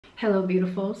Hello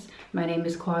beautifuls, my name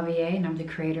is Quavia and I'm the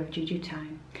creator of JuJu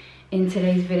Thyme. In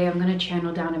today's video, I'm going to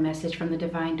channel down a message from the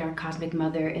Divine Dark Cosmic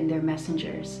Mother and their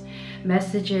messengers.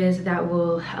 Messages that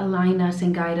will align us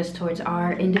and guide us towards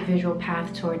our individual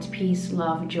path towards peace,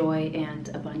 love, joy, and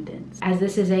abundance. As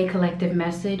this is a collective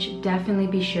message, definitely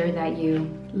be sure that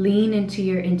you lean into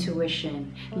your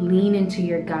intuition, lean into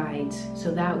your guides,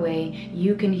 so that way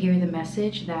you can hear the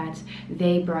message that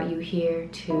they brought you here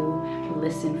to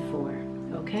listen for,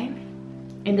 okay?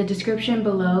 In the description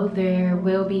below, there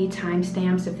will be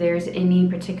timestamps if there's any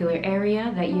particular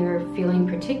area that you're feeling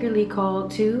particularly called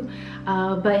to.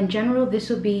 But in general, this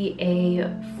will be a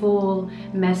full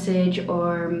message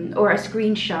or a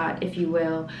screenshot, if you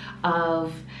will,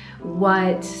 of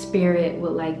what Spirit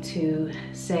would like to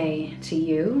say to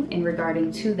you in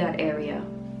regarding to that area.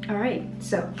 All right,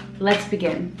 so let's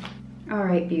begin. All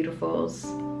right,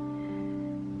 beautifuls.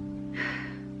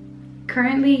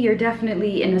 Currently, you're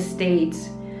definitely in a state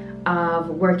of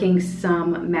working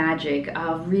some magic,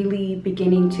 of really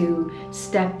beginning to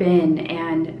step in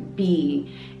and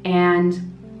be, and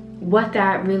what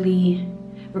that really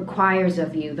requires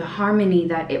of you, the harmony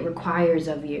that it requires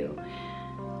of you.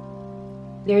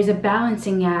 There's a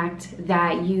balancing act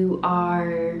that you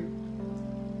are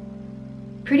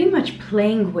pretty much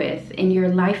playing with in your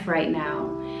life right now.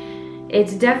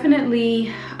 It's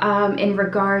definitely in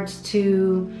regards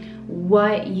to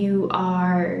what you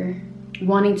are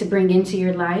wanting to bring into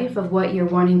your life, of what you're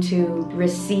wanting to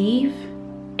receive.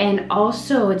 And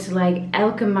also it's like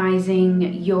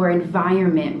alchemizing your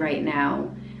environment right now.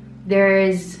 There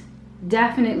is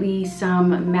definitely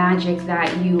some magic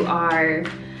that you are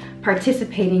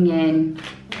participating in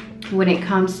when it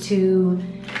comes to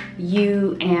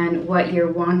you and what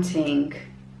you're wanting.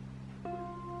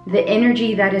 The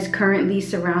energy that is currently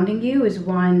surrounding you is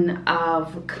one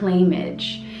of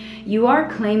claimage. You are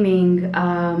claiming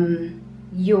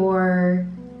your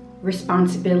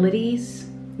responsibilities.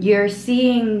 You're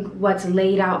seeing what's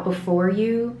laid out before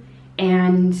you,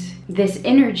 and this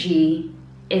energy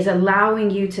is allowing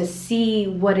you to see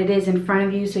what it is in front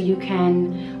of you so you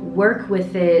can work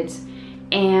with it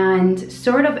and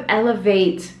sort of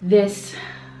elevate this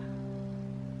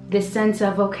sense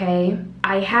of, okay,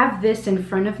 I have this in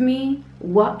front of me,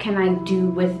 what can I do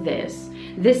with this?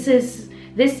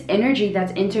 This energy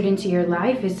that's entered into your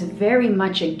life is very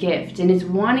much a gift, and it's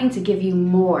wanting to give you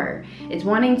more. It's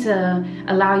wanting to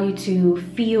allow you to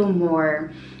feel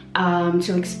more,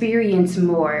 to experience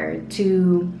more,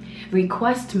 to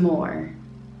request more.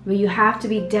 But you have to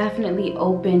be definitely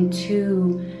open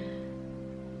to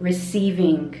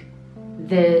receiving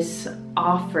this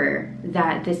offer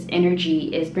that this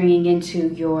energy is bringing into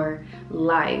your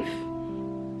life.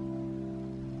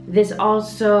 This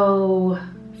also,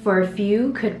 for a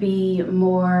few, could be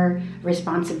more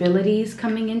responsibilities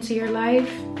coming into your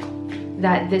life,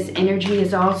 that this energy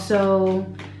is also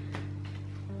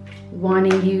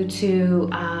wanting you to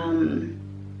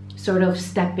sort of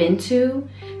step into,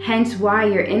 hence why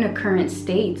you're in a current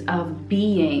state of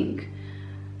being.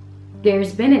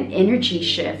 There's been an energy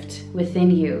shift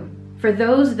within you. For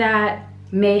those that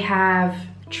may have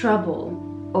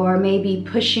trouble or may be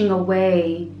pushing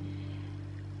away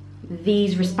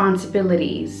these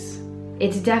responsibilities,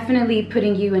 it's definitely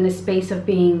putting you in a space of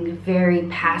being very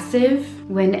passive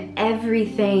when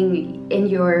everything in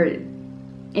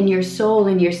your soul,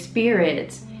 in your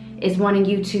spirit, is wanting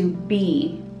you to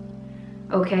be.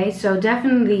 Okay, so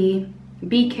definitely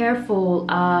be careful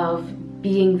of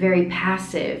being very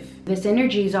passive. This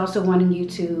energy is also wanting you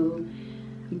to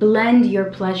blend your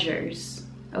pleasures,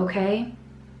 okay?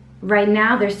 Right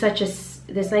now there's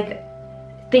like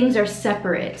things are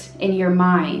separate in your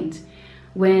mind.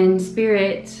 When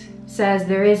Spirit says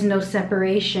there is no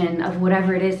separation of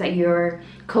whatever it is that you're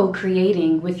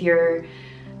co-creating with your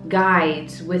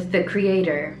guides, with the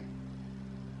Creator,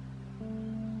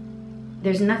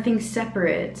 there's nothing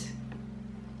separate.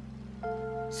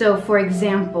 So for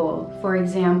example,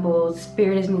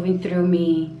 Spirit is moving through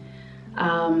me,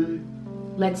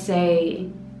 let's say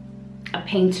a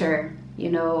painter, you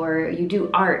know, or you do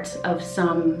art of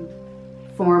some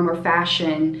form or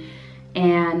fashion,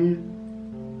 and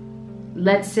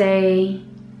let's say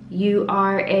you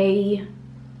are a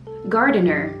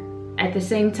gardener at the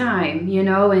same time, you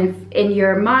know, and in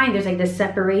your mind there's like this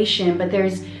separation, but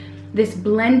there's this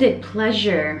blended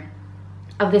pleasure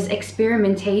of this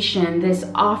experimentation, this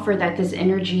offer that this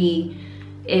energy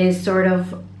is sort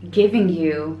of giving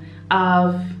you,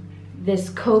 of this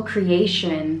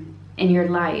co-creation in your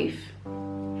life.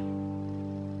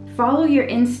 Follow your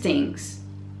instincts.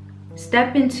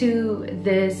 Step into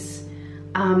this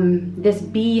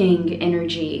being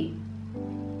energy,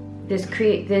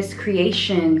 this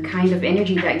creation kind of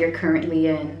energy that you're currently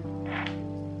in.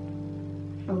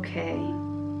 Okay.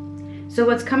 So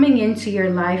what's coming into your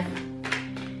life?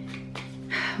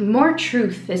 More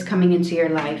truth is coming into your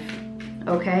life.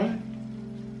 Okay.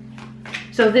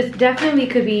 So this definitely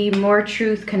could be more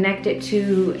truth connected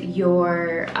to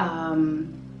your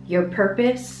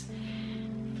purpose.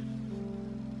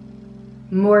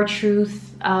 More truth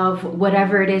of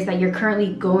whatever it is that you're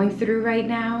currently going through right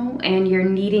now, and you're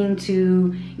needing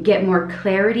to get more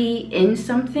clarity in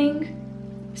something.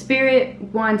 Spirit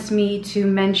wants me to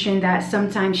mention that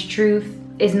sometimes truth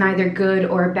is neither good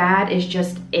or bad, it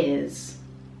just is.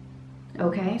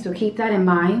 Okay, so keep that in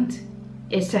mind.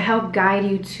 It's to help guide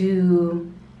you to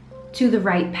the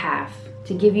right path,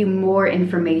 to give you more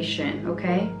information,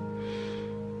 okay?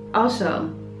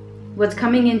 Also, what's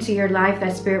coming into your life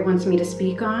that Spirit wants me to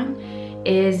speak on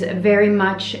is very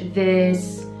much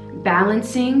this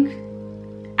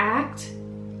balancing act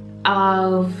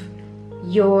of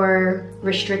your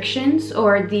restrictions,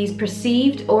 or these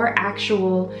perceived or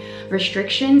actual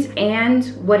restrictions, and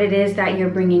what it is that you're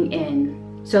bringing in.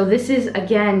 So this is,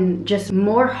 again, just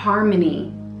more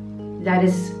harmony that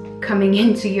is coming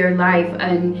into your life,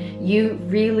 and you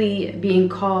really being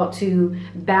called to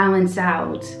balance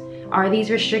out. Are these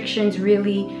restrictions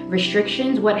really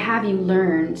restrictions? What have you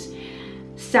learned?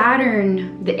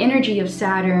 Saturn, the energy of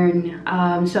Saturn,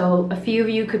 so a few of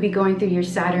you could be going through your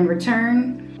Saturn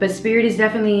return, but Spirit is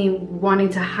definitely wanting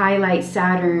to highlight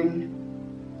Saturn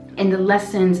and the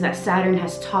lessons that Saturn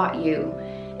has taught you.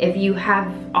 If you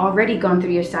have already gone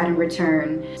through your Saturn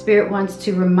return, Spirit wants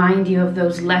to remind you of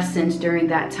those lessons during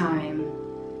that time.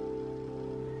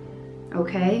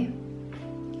 Okay?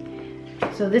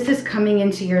 So this is coming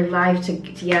into your life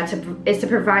is to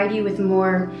provide you with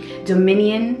more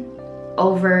dominion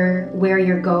over where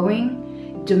you're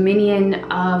going, dominion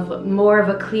of more of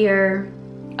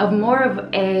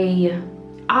a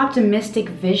optimistic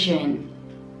vision,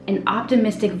 an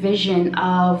optimistic vision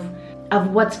of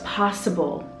what's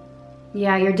possible.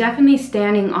 Yeah, you're definitely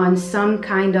standing on some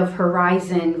kind of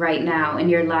horizon right now in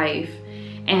your life,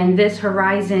 and this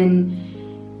horizon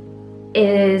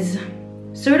is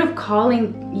sort of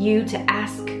calling you to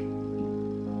ask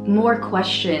more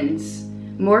questions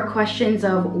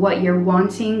of what you're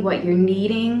wanting, what you're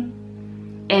needing,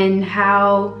 and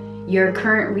how your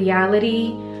current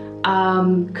reality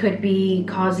could be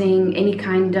causing any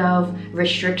kind of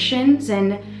restrictions,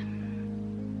 and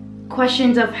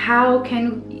questions of how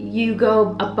can you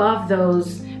go above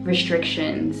those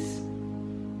restrictions,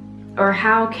 or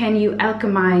how can you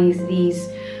alchemize these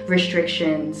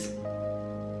restrictions?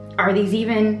 Are these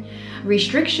even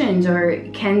restrictions, or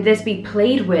can this be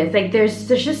played with? Like there's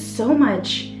just so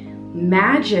much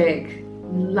magic,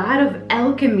 a lot of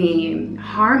alchemy,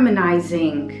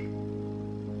 harmonizing.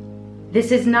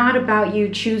 This is not about you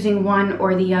choosing one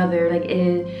or the other, like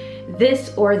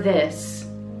this or this.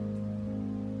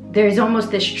 There's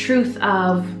almost this truth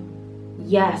of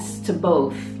yes to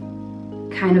both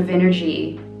kind of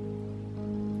energy.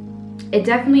 It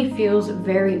definitely feels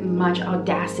very much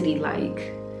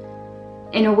audacity-like.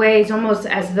 In a way, it's almost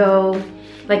as though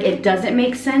like it doesn't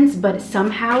make sense, but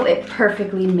somehow it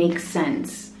perfectly makes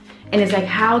sense. And it's like,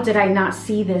 how did I not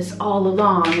see this all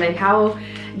along? Like how,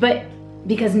 but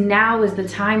because now is the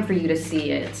time for you to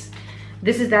see it.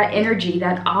 This is that energy,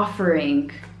 that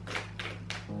offering.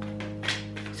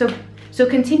 So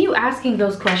continue asking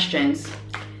those questions.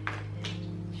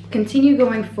 Continue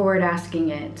going forward asking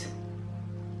it.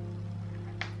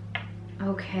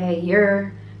 Okay,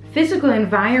 your physical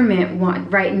environment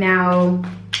right now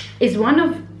is one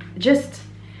of just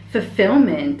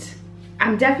fulfillment.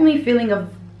 I'm definitely feeling a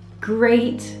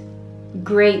great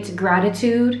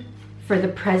gratitude for the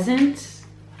present.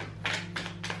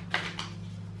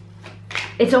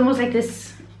 It's almost like this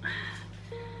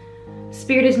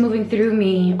Spirit is moving through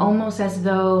me, almost as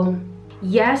though,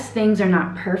 yes, things are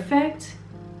not perfect,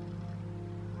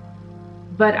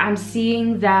 but I'm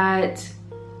seeing that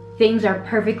things are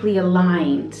perfectly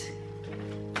aligned.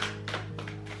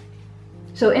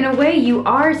 So in a way, you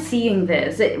are seeing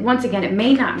this. Once again, it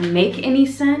may not make any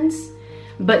sense,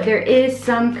 but there is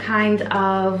some kind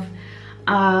of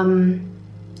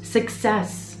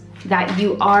success that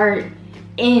you are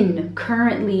in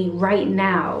currently right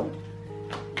now.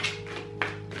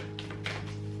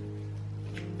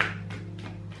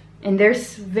 And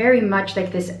there's very much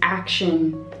like this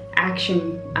action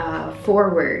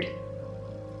forward,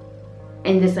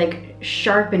 and this like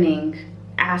sharpening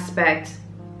aspect.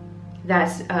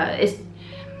 That's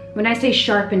when I say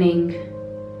sharpening,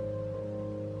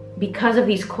 because of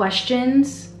these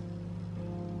questions,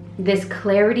 this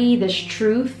clarity, this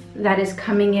truth that is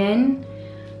coming in,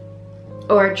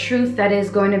 or a truth that is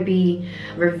going to be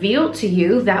revealed to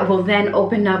you that will then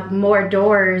open up more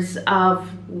doors of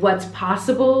what's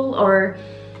possible. Or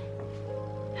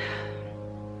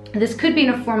this could be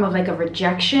in a form of like a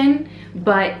rejection,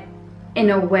 but in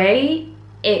a way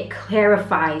it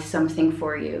clarifies something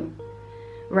for you,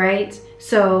 right?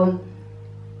 So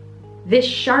this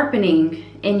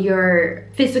sharpening in your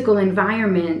physical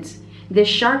environment, this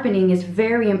sharpening is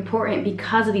very important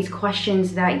because of these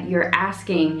questions that you're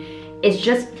asking. It's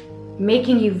just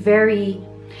making you very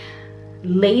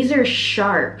laser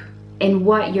sharp in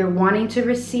what you're wanting to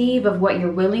receive, of what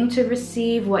you're willing to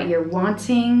receive, what you're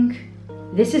wanting.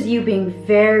 This is you being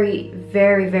very,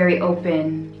 very, very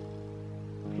open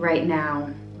right now.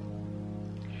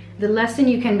 The lesson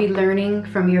you can be learning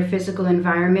from your physical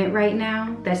environment right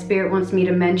now that Spirit wants me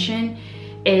to mention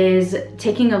is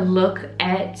taking a look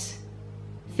at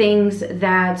things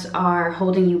that are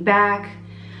holding you back,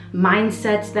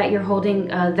 mindsets that you're holding,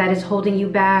 that is holding you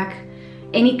back,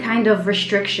 any kind of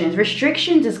restrictions.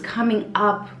 Restrictions is coming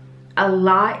up a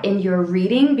lot in your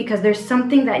reading because there's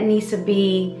something that needs to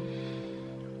be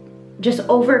just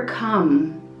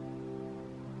overcome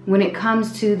when it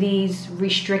comes to these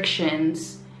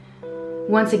restrictions.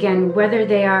 Once again, whether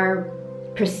they are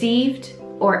perceived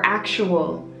or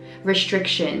actual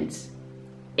restrictions,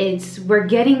 we're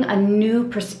getting a new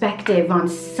perspective on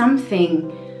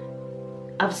something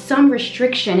of some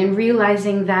restriction and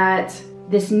realizing that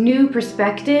this new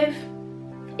perspective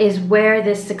is where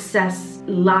this success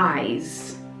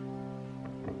lies.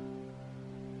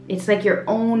 It's like your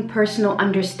own personal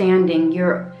understanding,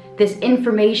 this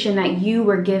information that you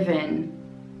were given,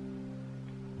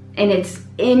 and it's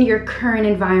in your current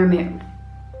environment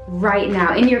right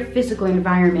now, in your physical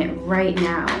environment right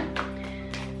now.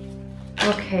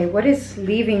 Okay, what is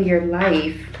leaving your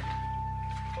life?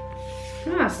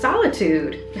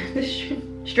 Solitude.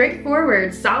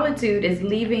 Straightforward. Solitude is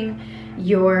leaving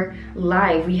your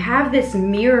life. We have this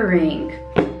mirroring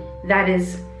that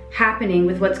is happening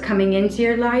with what's coming into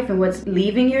your life and what's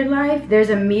leaving your life. There's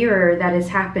a mirror that is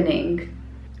happening.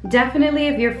 Definitely,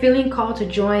 if you're feeling called to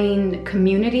join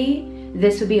community,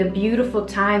 this would be a beautiful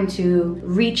time to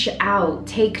reach out,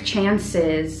 take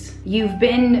chances. You've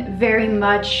been very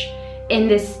much in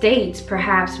this state,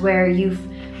 perhaps, where you've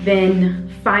been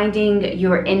finding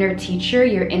your inner teacher,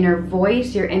 your inner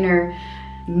voice, your inner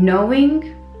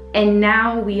knowing, and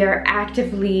now we are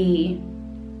actively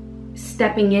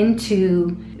stepping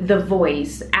into the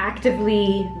voice,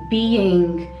 actively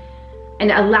being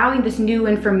and allowing this new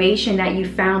information that you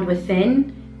found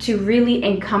within to really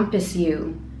encompass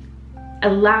you.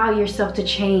 Allow yourself to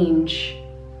change.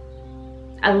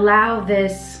 Allow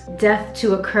this death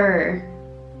to occur.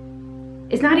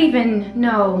 It's not even,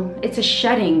 no, it's a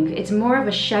shedding. It's more of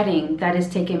a shedding that is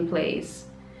taking place.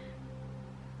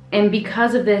 And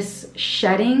because of this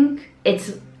shedding,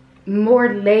 it's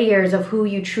more layers of who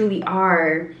you truly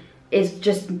are is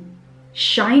just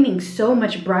shining so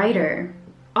much brighter.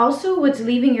 Also, what's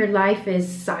leaving your life is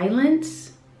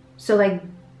silence. So like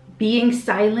being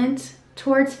silent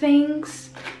towards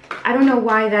things. I don't know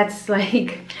why that's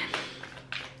like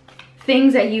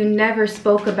things that you never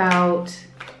spoke about.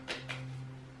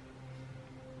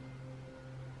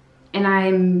 And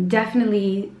I'm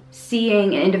definitely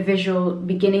seeing an individual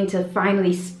beginning to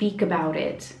finally speak about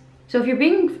it. So if you're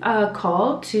being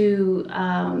called to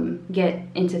get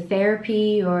into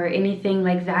therapy or anything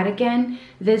like that again,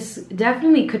 this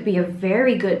definitely could be a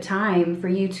very good time for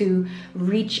you to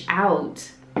reach out.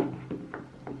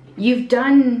 You've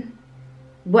done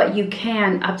what you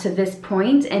can up to this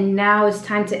point, and now it's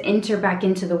time to enter back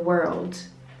into the world,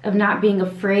 of not being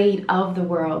afraid of the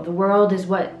world. The world is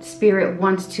what Spirit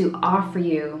wants to offer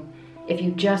you if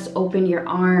you just open your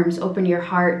arms, open your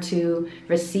heart to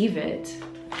receive it.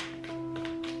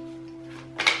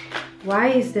 Why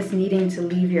is this needing to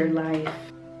leave your life?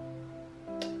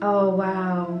 Oh,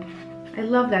 wow. I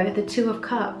love that with the Two of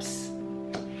Cups.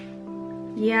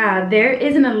 Yeah, there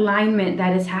is an alignment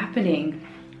that is happening.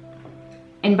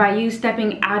 And by you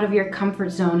stepping out of your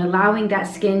comfort zone, allowing that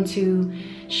skin to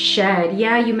shed,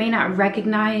 yeah, you may not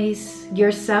recognize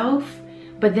yourself,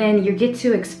 but then you get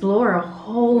to explore a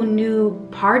whole new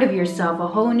part of yourself, a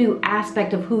whole new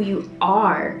aspect of who you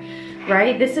are,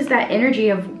 right? This is that energy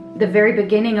of the very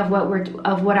beginning of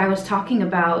what I was talking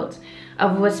about,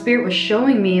 of what Spirit was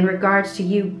showing me in regards to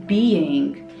you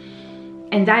being.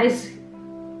 And that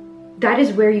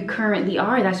is where you currently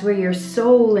are. That's where your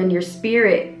soul and your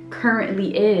spirit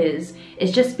currently is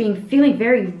just feeling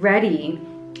very ready.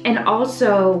 And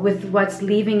also with what's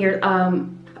leaving your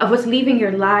what's leaving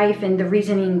your life and the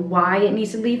reasoning why it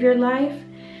needs to leave your life,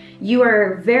 you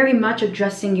are very much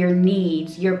addressing your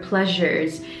needs, your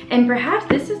pleasures. And perhaps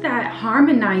this is that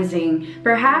harmonizing.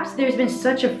 Perhaps there's been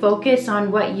such a focus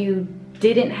on what you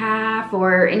didn't have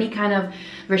or any kind of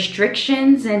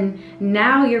restrictions, and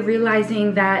now you're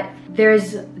realizing that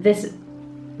there's this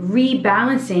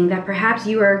rebalancing, that perhaps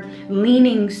you are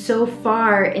leaning so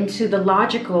far into the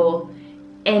logical,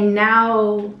 and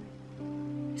now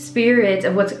spirit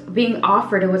of what's being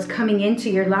offered or what's coming into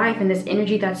your life and this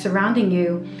energy that's surrounding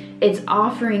you, it's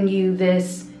offering you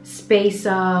this space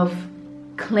of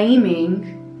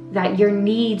claiming that your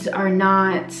needs are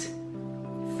not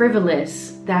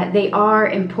frivolous, that they are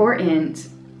important.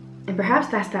 And perhaps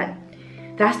that's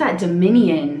that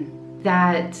dominion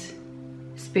that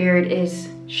spirit is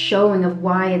showing of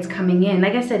why it's coming in.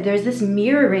 Like I said, there's this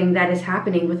mirroring that is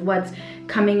happening with what's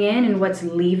coming in and what's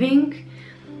leaving.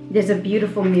 There's a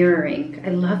beautiful mirroring. I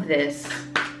love this.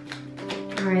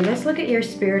 All right, let's look at your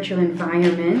spiritual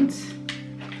environment.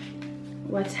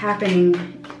 What's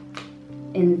happening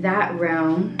in that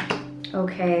realm?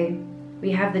 Okay,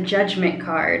 we have the Judgment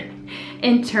card.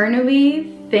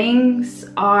 Internally, things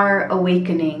are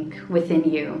awakening within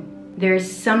you.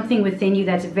 There's something within you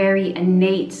that's very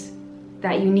innate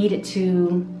that you needed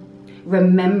to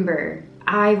remember.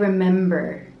 I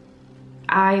remember.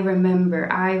 I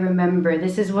remember. I remember.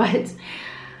 This is what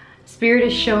Spirit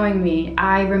is showing me.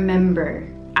 I remember.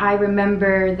 I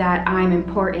remember that I'm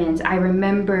important. I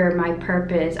remember my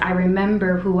purpose. I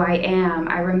remember who I am.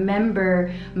 I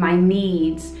remember my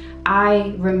needs.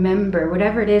 I remember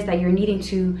whatever it is that you're needing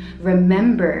to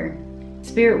remember.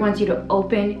 Spirit wants you to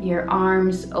open your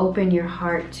arms, open your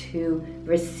heart to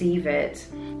receive it.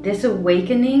 This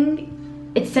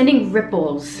awakening, it's sending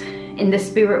ripples in the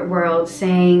spirit world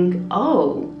saying,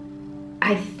 oh,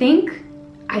 I think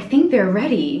they're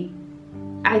ready.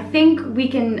 I think we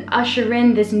can usher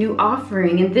in this new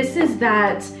offering. And this is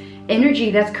that energy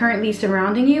that's currently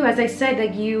surrounding you. As I said,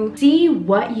 like, you see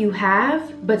what you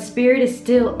have, but spirit is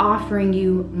still offering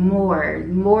you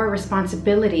more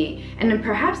responsibility. And then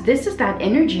perhaps this is that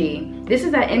energy. This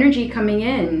is that energy coming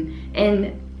in,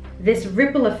 and this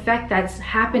ripple effect that's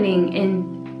happening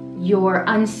in your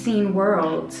unseen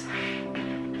world.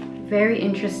 Very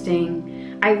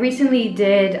interesting. I recently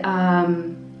did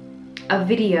a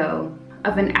video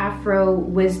of an Afro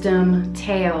wisdom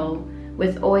tale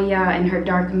with Oya and her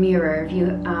dark mirror.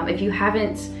 If you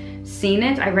haven't seen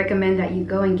it, I recommend that you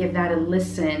go and give that a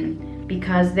listen,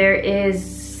 because there is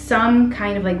some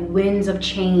kind of like winds of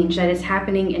change that is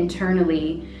happening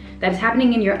internally, that's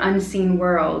happening in your unseen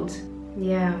world.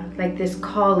 Yeah, like this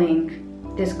calling.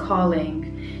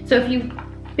 So if you've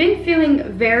been feeling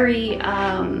very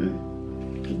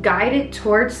guided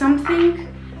towards something,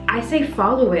 I say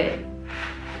follow it.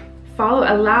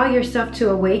 Allow yourself to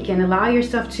awaken, allow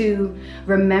yourself to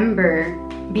remember,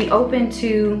 be open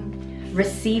to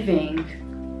receiving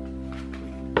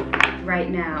right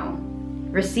now.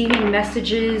 Receiving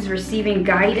messages, receiving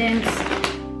guidance.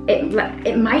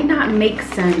 It might not make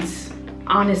sense,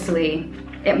 honestly.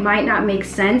 It might not make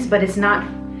sense, but it's kind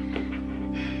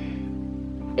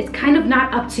of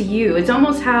not up to you. It's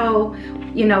almost how,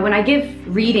 you know, when I give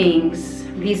readings,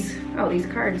 these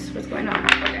cards, what's going on?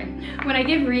 Okay. When I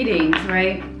give readings,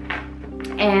 right,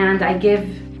 and I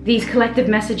give these collective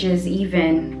messages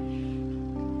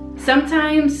even,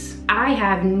 sometimes I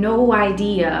have no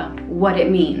idea what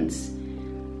it means.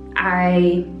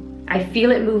 I feel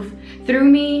it move through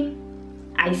me,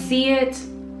 I see it,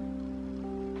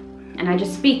 and I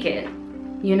just speak it.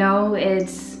 You know,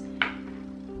 it's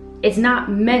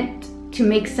not meant to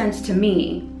make sense to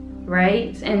me,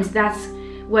 right? And that's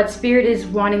what Spirit is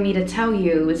wanting me to tell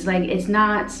you. Is like, it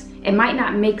might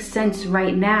not make sense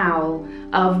right now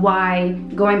of why,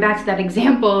 going back to that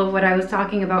example of what I was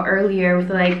talking about earlier with,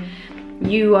 like,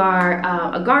 you are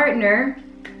a gardener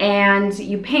and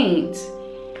you paint,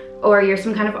 or you're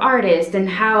some kind of artist, and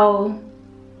how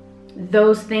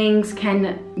those things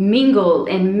can mingle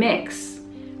and mix,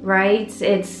 right?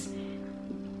 It's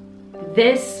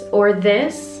this or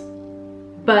this,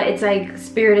 but it's like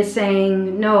Spirit is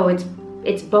saying, no, it's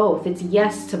both. It's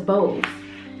yes to both.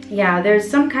 Yeah,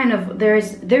 there's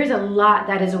a lot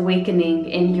that is awakening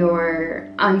in your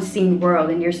unseen world,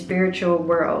 in your spiritual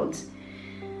world.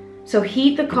 So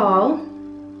heed the call,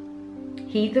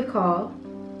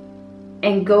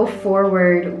 and go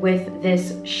forward with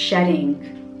this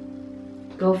shedding.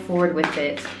 Go forward with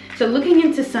it. So looking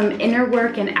into some inner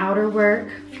work and outer work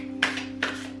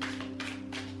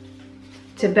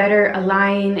to better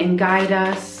align and guide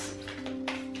us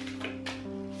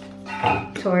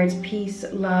towards peace,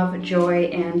 love, joy,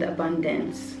 and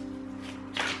abundance.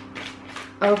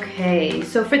 Okay,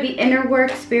 so for the inner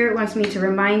work, Spirit wants me to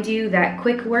remind you that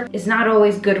quick work is not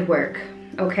always good work,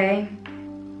 okay?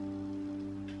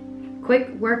 Quick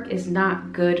work is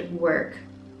not good work.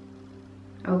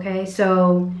 Okay,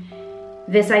 so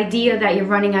this idea that you're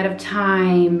running out of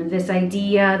time, this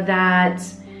idea that,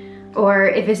 or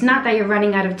if it's not that you're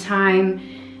running out of time,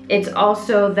 it's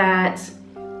also that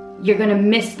you're gonna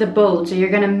miss the boat or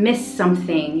you're gonna miss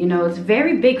something. You know, it's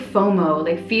very big FOMO,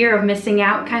 like fear of missing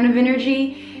out kind of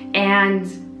energy. And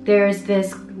there's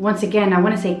this, once again, I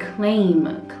wanna say claim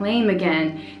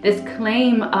again, this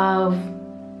claim of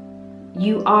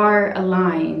you are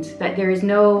aligned, that there is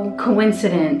no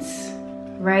coincidence,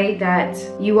 right? That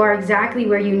you are exactly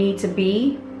where you need to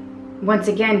be. Once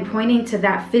again, pointing to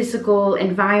that physical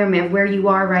environment where you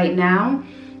are right now,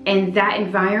 and that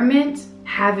environment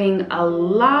having a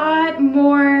lot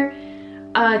more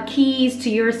keys to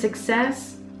your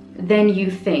success than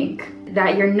you think.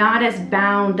 That you're not as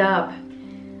bound up,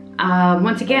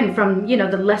 once again, from, you know,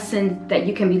 the lesson that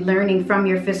you can be learning from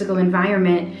your physical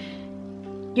environment.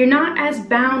 You're not as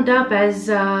bound up as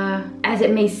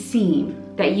it may seem.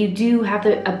 That you do have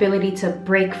the ability to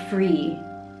break free.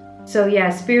 So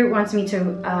yeah, Spirit wants me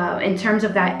to, in terms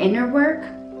of that inner work,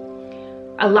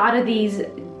 a lot of these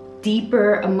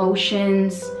deeper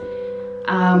emotions,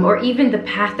 or even the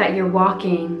path that you're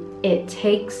walking, it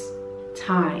takes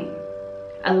time.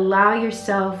 Allow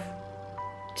yourself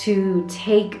to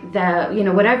take the, you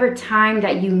know, whatever time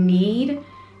that you need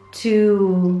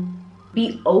to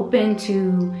be open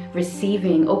to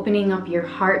receiving, opening up your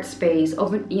heart space,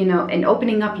 you know, and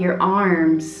opening up your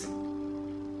arms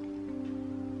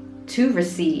to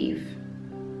receive.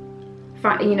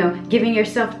 You know, giving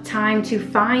yourself time to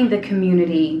find the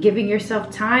community, giving yourself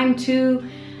time to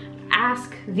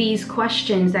ask these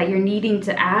questions that you're needing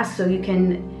to ask so you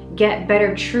can get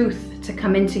better truth to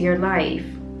come into your life.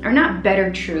 Or not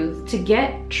better truth, to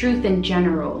get truth in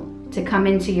general to come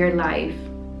into your life.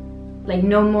 Like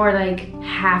no more like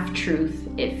half truth,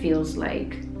 it feels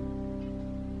like.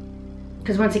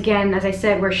 Because once again, as I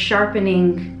said, we're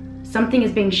sharpening, something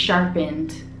is being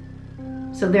sharpened.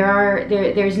 So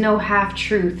there's no half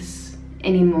truths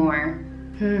anymore.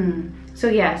 So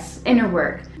yes, inner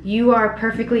work. You are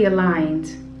perfectly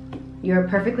aligned. You're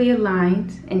perfectly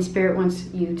aligned, and Spirit wants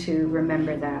you to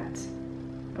remember that.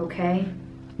 Okay?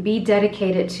 Be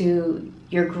dedicated to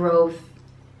your growth,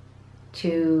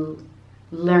 to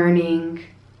learning,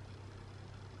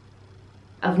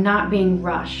 of not being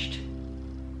rushed.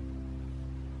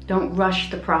 Don't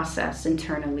rush the process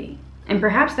internally. And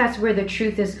perhaps that's where the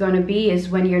truth is going to be, is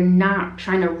when you're not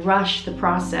trying to rush the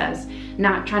process,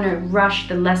 not trying to rush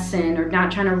the lesson, or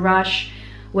not trying to rush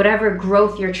whatever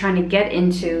growth you're trying to get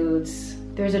into.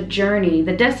 There's a journey.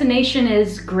 The destination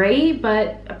is great,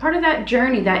 but a part of that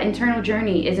journey, that internal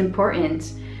journey, is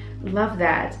important. Love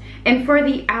that. And for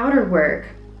the outer work,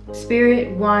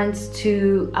 Spirit wants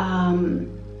to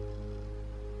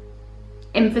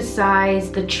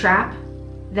emphasize the trap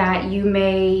that you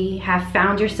may have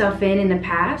found yourself in the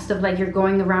past, of like you're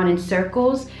going around in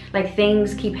circles, like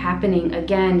things keep happening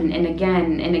again and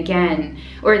again and again,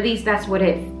 or at least that's what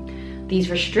these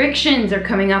restrictions are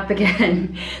coming up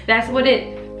again. That's what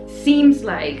it seems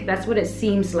like. That's what it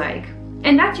seems like.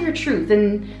 And that's your truth,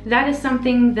 and that is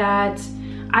something that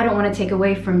I don't want to take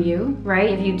away from you, right?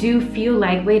 If you do feel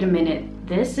like, wait a minute,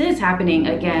 this is happening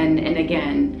again and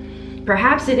again,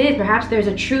 perhaps it is, perhaps there's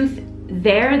a truth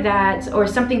there that, or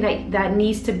something that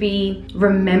needs to be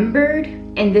remembered,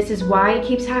 and this is why it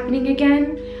keeps happening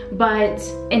again. But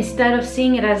instead of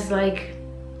seeing it as like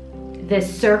this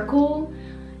circle,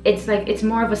 it's like, it's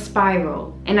more of a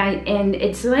spiral. And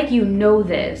it's like, you know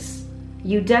this,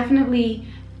 you definitely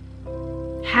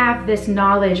have this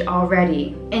knowledge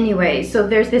already. Anyway, so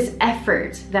there's this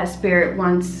effort that Spirit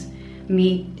wants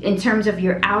me, in terms of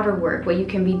your outer work, what you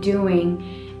can be doing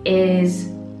is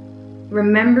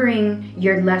remembering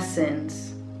your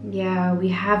lessons. Yeah, we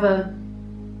have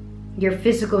your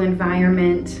physical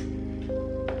environment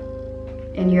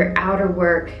and your outer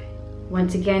work.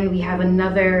 Once again, we have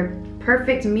another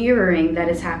perfect mirroring that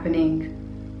is happening.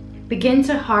 Begin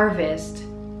to harvest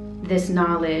this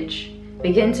knowledge.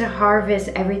 Begin to harvest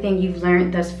everything you've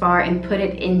learned thus far and put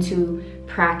it into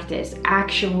practice,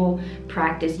 actual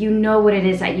practice. You know what it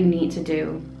is that you need to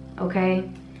do, okay?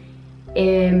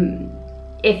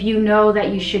 If you know that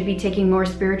you should be taking more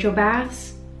spiritual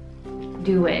baths,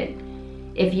 do it.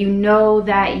 If you know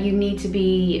that you need to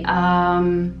be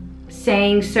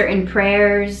saying certain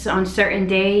prayers on certain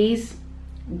days,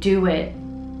 do it.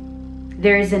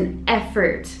 There is an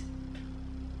effort,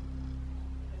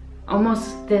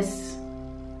 almost this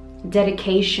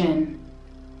dedication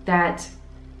that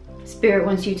Spirit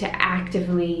wants you to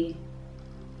actively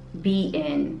be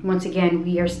in. Once again,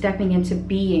 we are stepping into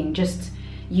being. Just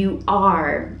you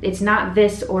are. It's not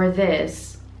this or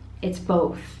this. It's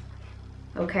both.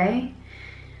 Okay?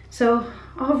 So,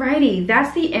 alrighty.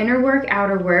 That's the inner work,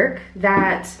 outer work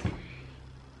that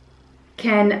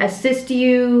can assist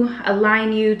you,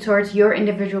 align you towards your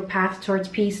individual path towards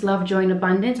peace, love, joy, and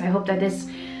abundance. I hope that this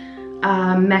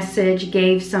message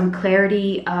gave some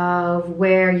clarity of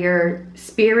where your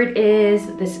spirit is,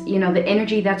 this, you know, the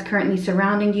energy that's currently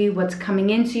surrounding you, what's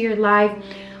coming into your life,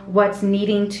 what's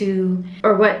needing to,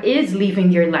 or what is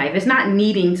leaving your life. It's not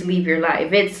needing to leave your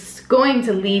life. It's going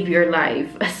to leave your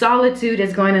life. Solitude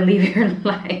is going to leave your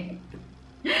life.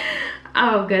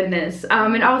 Oh goodness.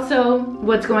 And also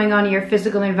what's going on in your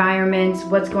physical environment,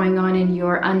 what's going on in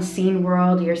your unseen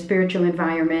world, your spiritual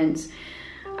environment,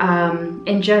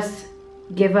 and just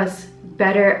give us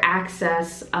better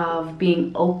access of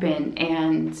being open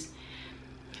and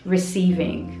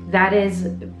receiving. That is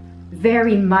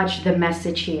very much the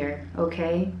message here,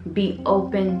 okay? Be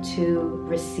open to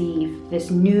receive this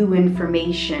new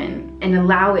information and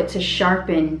allow it to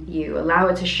sharpen you, allow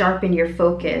it to sharpen your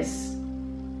focus,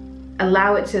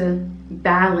 allow it to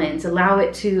balance, allow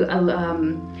it to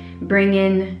bring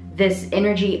in this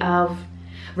energy of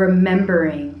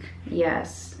remembering,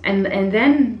 yes. And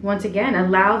then once again,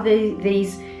 allow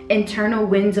these internal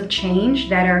winds of change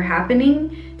that are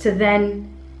happening to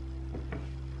then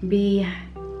be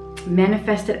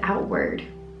manifested outward.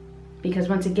 Because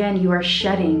once again, you are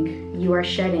shedding.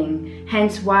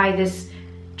 Hence why this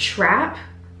trap,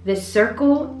 this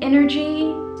circle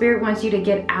energy, Spirit wants you to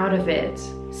get out of it.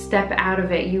 Step out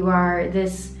of it. You are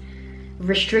this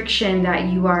restriction that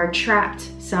you are trapped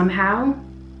somehow.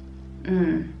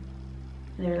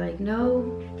 They're like,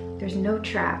 no, there's no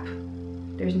trap.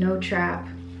 There's no trap.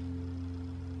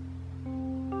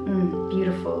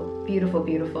 Beautiful, beautiful,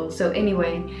 beautiful. So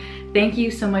anyway, thank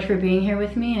you so much for being here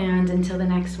with me, and until the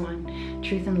next one,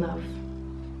 truth and love.